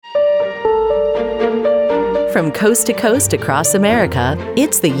From coast to coast across America,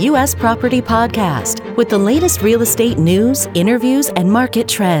 it's the U.S. Property Podcast with the latest real estate news, interviews, and market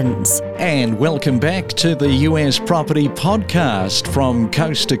trends. And welcome back to the U.S. Property Podcast from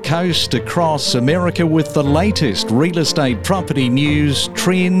coast to coast across America with the latest real estate property news,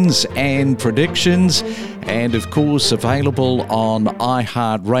 trends, and predictions. And of course, available on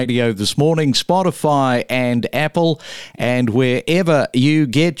iHeartRadio this morning, Spotify and Apple, and wherever you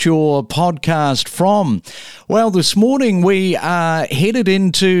get your podcast from. Well, this morning we are headed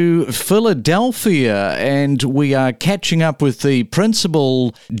into Philadelphia and we are catching up with the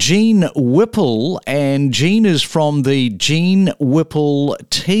principal, Gene Whipple, and Gene is from the Gene Whipple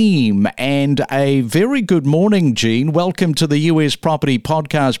team. And a very good morning, Gene. Welcome to the US Property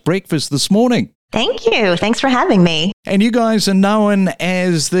Podcast Breakfast this morning. Thank you. Thanks for having me. And you guys are known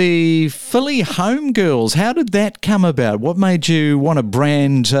as the Philly Homegirls. How did that come about? What made you want to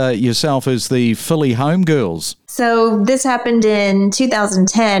brand yourself as the Philly Homegirls? So this happened in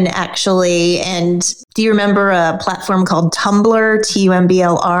 2010, actually. And do you remember a platform called Tumblr,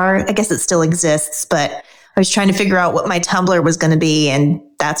 Tumblr? I guess it still exists, but I was trying to figure out what my Tumblr was going to be, and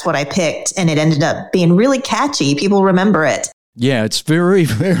that's what I picked. And it ended up being really catchy. People remember it. Yeah, it's very,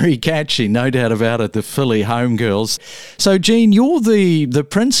 very catchy, no doubt about it, the Philly Homegirls. So, Gene, you're the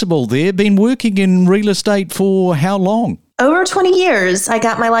principal there, been working in real estate for how long? Over 20 years. I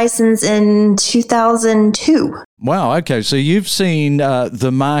got my license in 2002. Wow, okay, so you've seen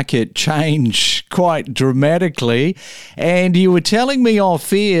the market change quite dramatically, and you were telling me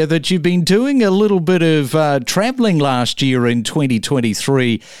off air that you've been doing a little bit of traveling last year in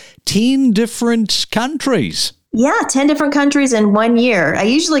 2023, 10 different countries. Yeah, 10 different countries in 1 year. I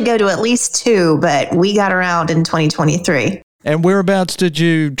usually go to at least 2, but we got around in 2023. And whereabouts did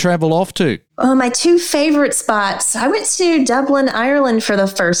you travel off to? My 2 favorite spots. I went to Dublin, Ireland for the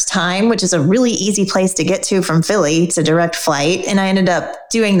first time, which is a really easy place to get to from Philly. It's a direct flight. And I ended up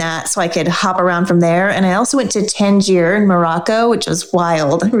doing that so I could hop around from there. And I also went to Tangier in Morocco, which was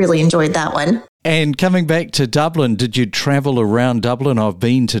wild. I really enjoyed that one. And coming back to Dublin, did you travel around Dublin? I've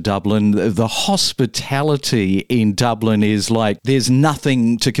been to Dublin. The hospitality in Dublin is like there's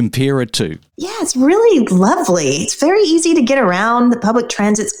nothing to compare it to. Yeah, it's really lovely. It's very easy to get around. The public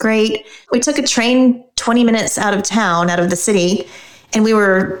transit's great. We took a train 20 minutes out of town, out of the city, and we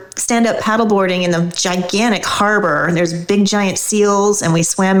were stand-up paddleboarding in the gigantic harbor. And there's big giant seals, and we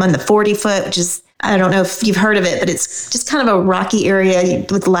swam on the 40-foot, which is, I don't know if you've heard of it, but it's just kind of a rocky area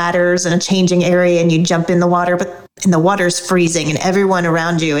with ladders and a changing area, and you jump in the water, and the water's freezing, and everyone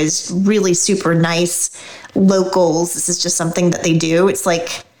around you is really super nice locals. This is just something that they do. It's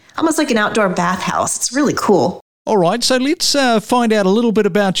like almost like an outdoor bathhouse. It's really cool. All right, so let's find out a little bit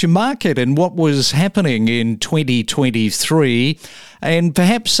about your market and what was happening in 2023, and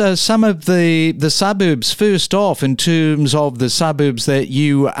perhaps some of the suburbs first off, in terms of the suburbs that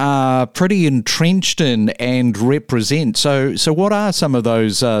you are pretty entrenched in and represent. So what are some of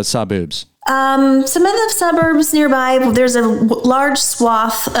those suburbs? Some of the suburbs nearby, there's a large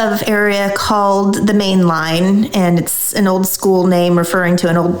swath of area called the Main Line, and it's an old school name referring to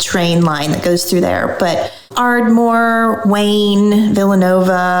an old train line that goes through there. But Ardmore, Wayne,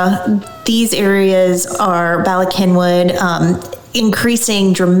 Villanova, these areas are Ballackinwood,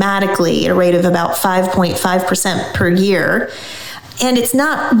 increasing dramatically at a rate of about 5.5% per year. And it's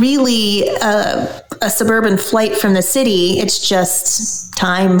not really a suburban flight from the city. It's just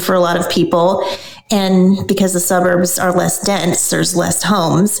time for a lot of people. And because the suburbs are less dense, there's less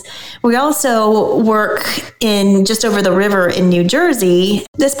homes. We also work in just over the river in New Jersey.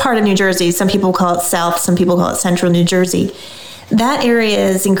 This part of New Jersey, some people call it South, some people call it Central New Jersey. That area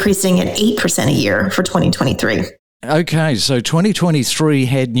is increasing at 8% a year for 2023. Okay, so 2023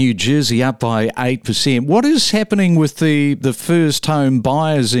 had New Jersey up by 8%. What is happening with the first home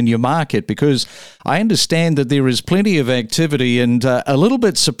buyers in your market? Because I understand that there is plenty of activity, and a little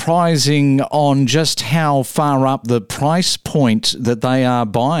bit surprising on just how far up the price point that they are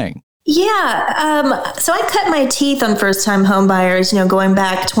buying. Yeah. So I cut my teeth on first-time home buyers, going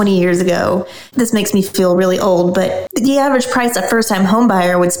back 20 years ago. This makes me feel really old, but the average price a first-time home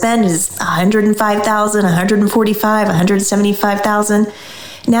buyer would spend is $105,000, $145,000, $175,000.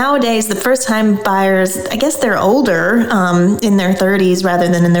 Nowadays, the first-time buyers, I guess they're older, in their 30s rather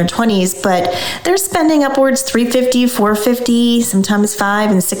than in their 20s, but they're spending upwards $350,000, $450,000, sometimes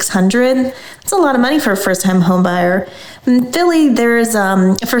 $500,000 and $600,000. That's a lot of money for a first-time home buyer. In Philly, there's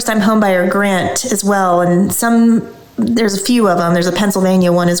a first-time home buyer grant as well, and some there's a few of them. There's a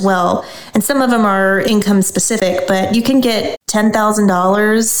Pennsylvania one as well. And some of them are income specific, but you can get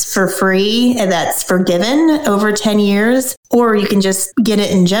 $10,000 for free, and that's forgiven over 10 years. Or you can just get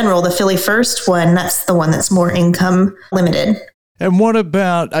it in general. The Philly First one, that's the one that's more income limited. And what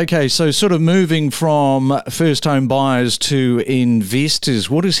about, okay, so sort of moving from first home buyers to investors,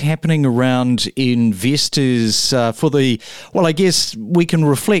 what is happening around investors well, I guess we can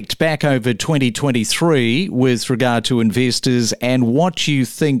reflect back over 2023 with regard to investors and what you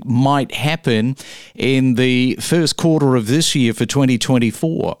think might happen in the first quarter of this year for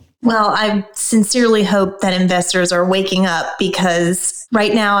 2024. Well, I sincerely hope that investors are waking up, because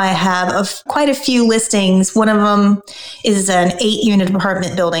right now I have quite a few listings. One of them is an 8-unit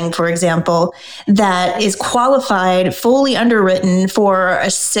apartment building, for example, that is qualified, fully underwritten for a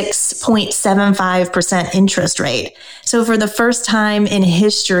 6.75% interest rate. So for the first time in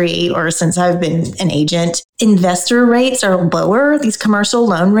history, or since I've been an agent, investor rates are lower. These commercial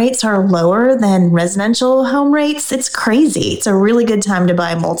loan rates are lower than residential home rates. It's crazy. It's a really good time to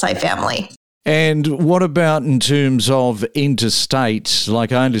buy multifamily. And what about in terms of interstate?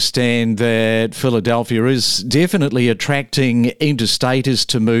 Like, I understand that Philadelphia is definitely attracting interstaters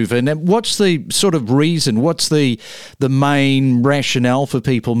to move in. And what's the sort of reason? What's the main rationale for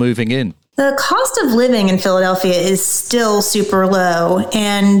people moving in? The cost of living in Philadelphia is still super low,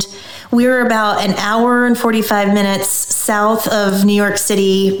 and we're about an hour and 45 minutes south of New York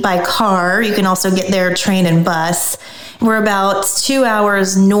City by car. You can also get there train and bus. We're about 2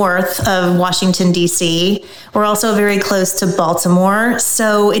 hours north of Washington, D.C. We're also very close to Baltimore.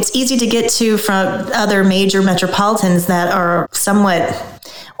 So it's easy to get to from other major metropolitans that are somewhat,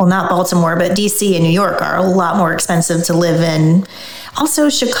 well, not Baltimore, but D.C. and New York are a lot more expensive to live in. Also,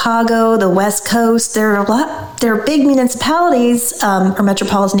 Chicago, the West Coast, they're big municipalities or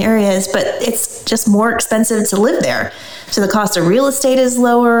metropolitan areas, but it's just more expensive to live there. So the cost of real estate is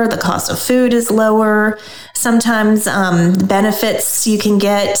lower, the cost of food is lower. Sometimes benefits you can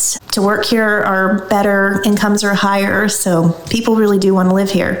get to work here are better, incomes are higher, so people really do want to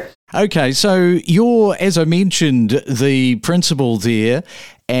live here. Okay, so you're, as I mentioned, the principal there,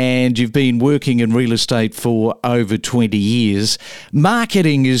 and you've been working in real estate for over 20 years.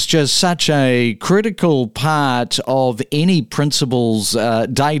 Marketing is just such a critical part of any principal's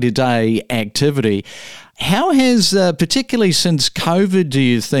day-to-day activity. How has, particularly since COVID, do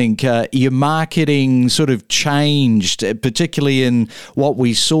you think your marketing sort of changed, particularly in what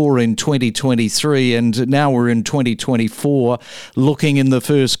we saw in 2023, and now we're in 2024, looking in the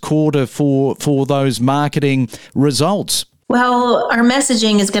first quarter for those marketing results? Well, our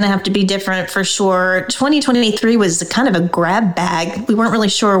messaging is going to have to be different for sure. 2023 was kind of a grab bag. We weren't really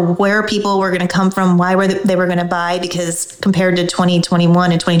sure where people were going to come from, why they were going to buy, because compared to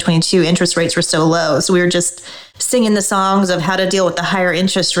 2021 and 2022, interest rates were so low. So we were just singing the songs of how to deal with the higher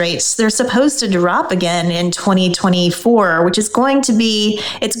interest rates. They're supposed to drop again in 2024, which is going to be,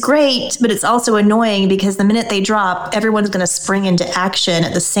 it's great, but it's also annoying because the minute they drop, everyone's going to spring into action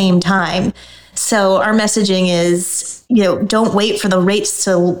at the same time. So our messaging is, don't wait for the rates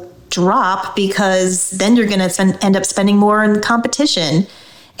to drop, because then you're going to end up spending more in competition.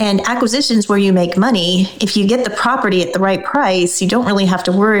 And acquisitions where you make money, if you get the property at the right price, you don't really have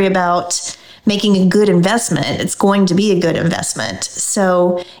to worry about making a good investment. It's going to be a good investment.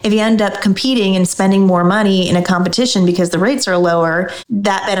 So if you end up competing and spending more money in a competition because the rates are lower,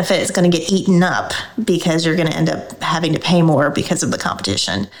 that benefit is going to get eaten up because you're going to end up having to pay more because of the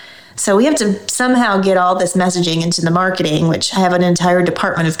competition. So we have to somehow get all this messaging into the marketing, which I have an entire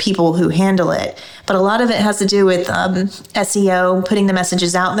department of people who handle it. But a lot of it has to do with SEO, putting the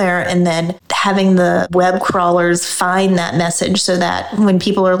messages out there, and then having the web crawlers find that message so that when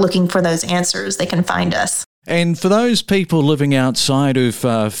people are looking for those answers, they can find us. And for those people living outside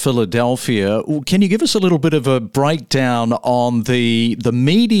of Philadelphia, can you give us a little bit of a breakdown on the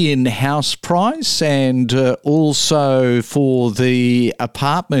median house price and also for the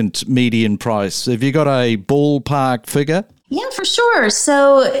apartment median price? Have you got a ballpark figure? Yeah, for sure.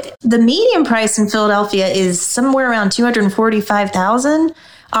 So the median price in Philadelphia is somewhere around $245,000.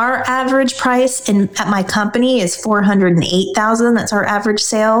 Our average price at my company is $408,000. That's our average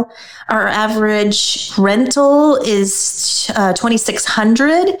sale. Our average rental is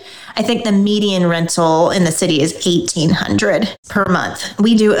 $2,600. I think the median rental in the city is $1,800 per month.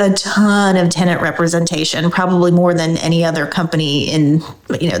 We do a ton of tenant representation, probably more than any other company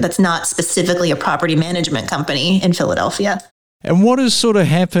that's not specifically a property management company in Philadelphia. And what has sort of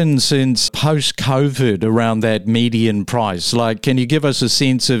happened since post-COVID around that median price? Like, can you give us a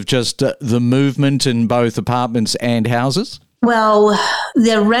sense of just the movement in both apartments and houses? Well,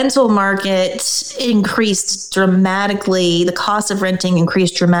 the rental market increased dramatically. The cost of renting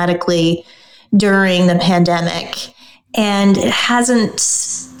increased dramatically during the pandemic. And it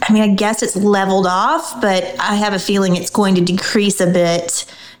hasn't, I guess it's leveled off, but I have a feeling it's going to decrease a bit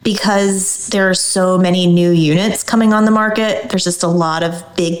because there are so many new units coming on the market. There's just a lot of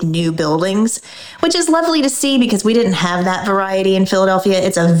big new buildings, which is lovely to see because we didn't have that variety in Philadelphia.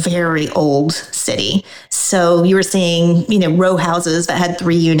 It's a very old city. So you were seeing, row houses that had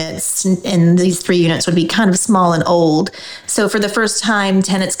 3 units, and these 3 units would be kind of small and old. So for the first time,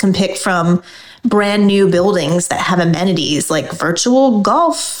 tenants can pick from brand new buildings that have amenities like virtual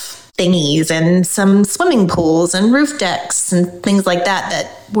golf thingies and some swimming pools and roof decks and things like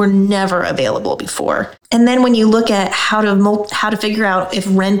that were never available before. And then when you look at how to figure out if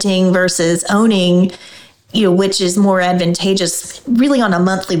renting versus owning, which is more advantageous, really on a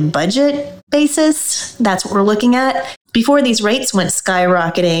monthly budget basis, that's what we're looking at. Before these rates went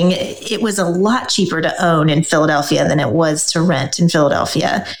skyrocketing, it was a lot cheaper to own in Philadelphia than it was to rent in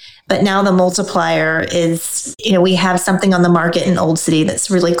Philadelphia. But now the multiplier is, we have something on the market in Old City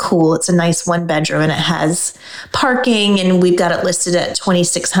that's really cool. It's a nice 1-bedroom and it has parking, and we've got it listed at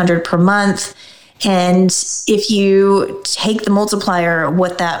 $2,600 per month. And if you take the multiplier,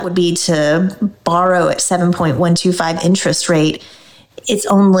 what that would be to borrow at 7.125 interest rate, it's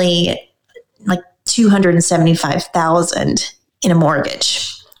only like $275,000 in a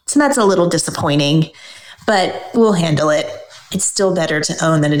mortgage. So that's a little disappointing, but we'll handle it. It's still better to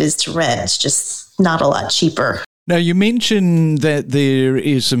own than it is to rent. It's just not a lot cheaper. Now, you mentioned that there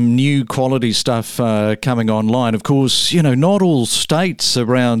is some new quality stuff coming online. Of course, not all states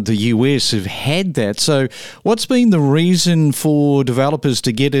around the US have had that. So what's been the reason for developers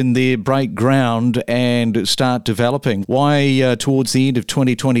to get in there, break ground and start developing? Why towards the end of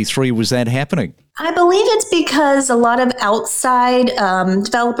 2023 was that happening? I believe it's because a lot of outside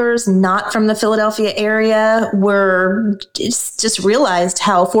developers not from the Philadelphia area were just realized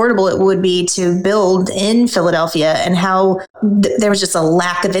how affordable it would be to build in Philadelphia and how there was just a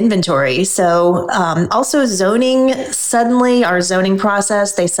lack of inventory. So also our zoning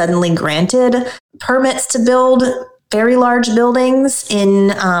process, they suddenly granted permits to build very large buildings in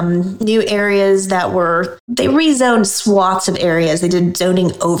new areas they rezoned swaths of areas. They did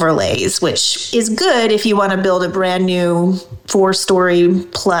zoning overlays, which is good if you want to build a brand new 4-story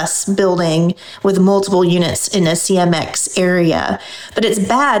plus building with multiple units in a CMX area. But it's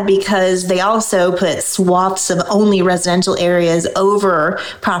bad because they also put swaths of only residential areas over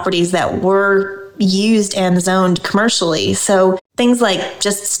properties that were used and zoned commercially. So things like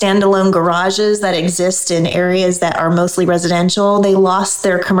just standalone garages that exist in areas that are mostly residential, they lost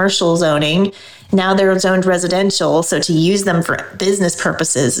their commercial zoning. Now they're zoned residential. So to use them for business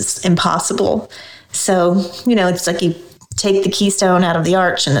purposes is impossible. So, it's like you take the keystone out of the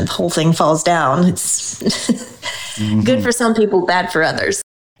arch and the whole thing falls down. It's good for some people, bad for others.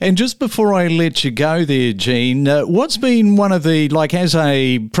 And just before I let you go there, Jean, what's been one of the, as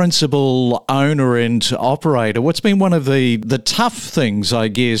a principal owner and operator, what's been one of the tough things, I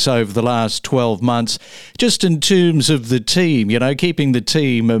guess, over the last 12 months, just in terms of the team, keeping the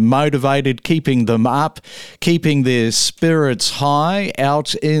team motivated, keeping them up, keeping their spirits high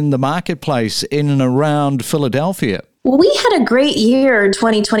out in the marketplace in and around Philadelphia? Well, we had a great year,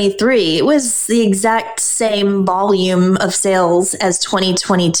 2023. It was the exact same volume of sales as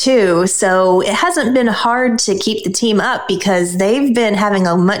 2022. So it hasn't been hard to keep the team up because they've been having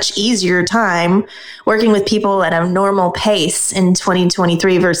a much easier time working with people at a normal pace in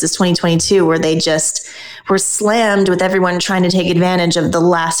 2023 versus 2022, where they just were slammed with everyone trying to take advantage of the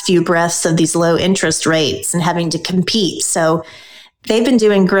last few breaths of these low interest rates and having to compete. So they've been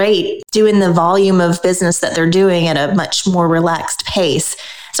doing great, doing the volume of business that they're doing at a much more relaxed pace.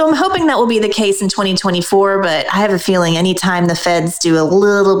 So I'm hoping that will be the case in 2024, but I have a feeling anytime the feds do a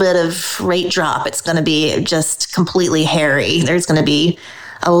little bit of rate drop, it's going to be just completely hairy. There's going to be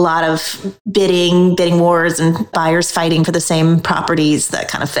a lot of bidding wars and buyers fighting for the same properties, that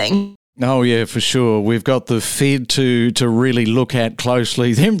kind of thing. Oh, yeah, for sure. We've got the Fed to really look at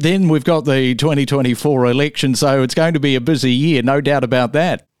closely. Then we've got the 2024 election, so it's going to be a busy year, no doubt about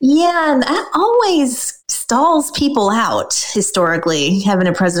that. Yeah, and that always stalls people out, historically, having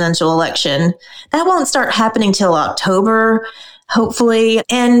a presidential election. That won't start happening till October, hopefully.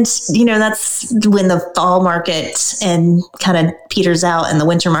 And, that's when the fall market and kind of peters out and the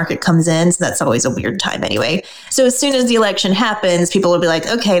winter market comes in. So that's always a weird time anyway. So as soon as the election happens, people will be like,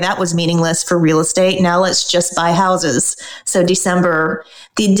 okay, that was meaningless for real estate. Now let's just buy houses. So the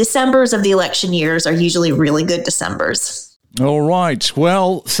Decembers of the election years are usually really good Decembers. All right.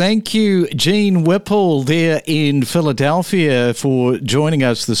 Well, thank you, Jean Whipple there in Philadelphia, for joining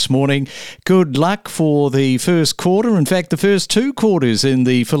us this morning. Good luck for the first quarter. In fact, the first 2 quarters in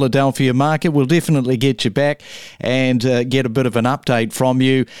the Philadelphia market. We'll definitely get you back and get a bit of an update from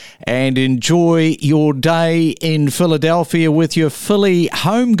you, and enjoy your day in Philadelphia with your Philly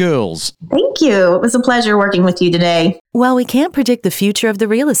homegirls. Thank you. It was a pleasure working with you today. While we can't predict the future of the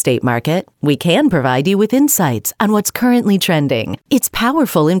real estate market, we can provide you with insights on what's currently trending. It's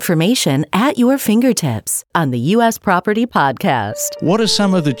powerful information at your fingertips on the U.S. Property Podcast. What are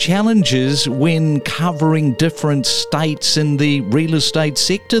some of the challenges when covering different states in the real estate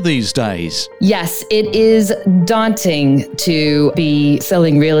sector these days? Yes, it is daunting to be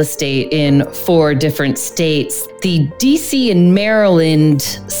selling real estate in 4 different states. The DC and Maryland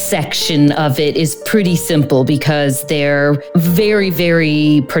section of it is pretty simple because they're very,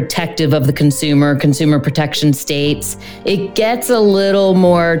 very protective of the consumer protection states. It gets a little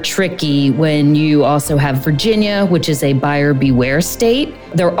more tricky when you also have Virginia, which is a buyer beware state.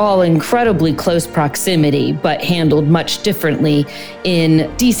 They're all incredibly close proximity, but handled much differently. In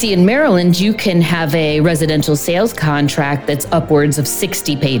DC and Maryland, you can have a residential sales contract that's upwards of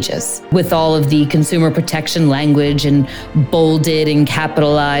 60 pages with all of the consumer protection language and bolded and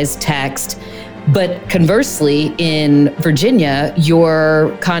capitalized text. But conversely, in Virginia,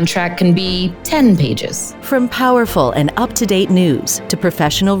 your contract can be 10 pages. From powerful and up-to-date news to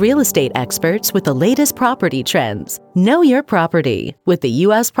professional real estate experts with the latest property trends, know your property with the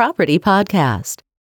U.S. Property Podcast.